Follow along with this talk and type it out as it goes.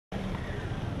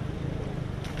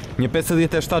Një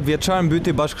 57 vjeçar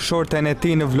mbyti bashkëshorten e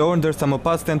tij në Vlorë ndërsa më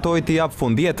pas tentoi t'i jap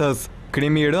fund jetës.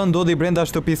 Krimi i rënd ndodhi brenda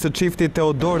shtëpisë së çiftit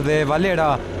Teodor dhe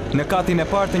Valera, në katin e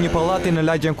parë të një pallati në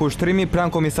lagjen kushtrimi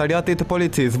pranë komisariatit të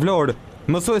policisë Vlorë.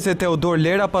 Mësuesi Teodor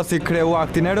Lera, pasi kreu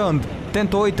aktin e rënd,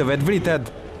 tentoi të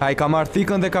vetvritet. Ai ka marrë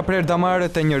thikën dhe ka prerë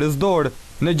damarët e njerëz dorë.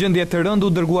 Në gjendje të rënd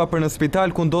u dërgua për në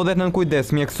spital ku ndodhet nën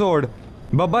kujdes mjekësor.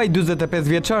 Babai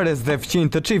 45 vjeçares dhe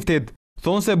fqinjtë të çiftit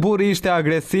thonë se burri ishte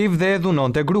agresiv dhe e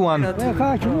dhunonte gruan. Ka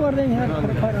qenuar edhe një herë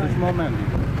për para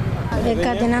momentit. E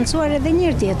ka denoncuar edhe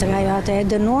njërë tjetër ajo atë, e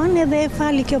dënuan edhe e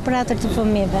fali kjo për atër të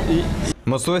fëmijëve.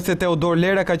 Mësuesi Teodor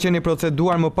Lera ka qenë i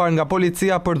proceduar më parë nga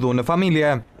policia për dhunë në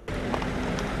familje.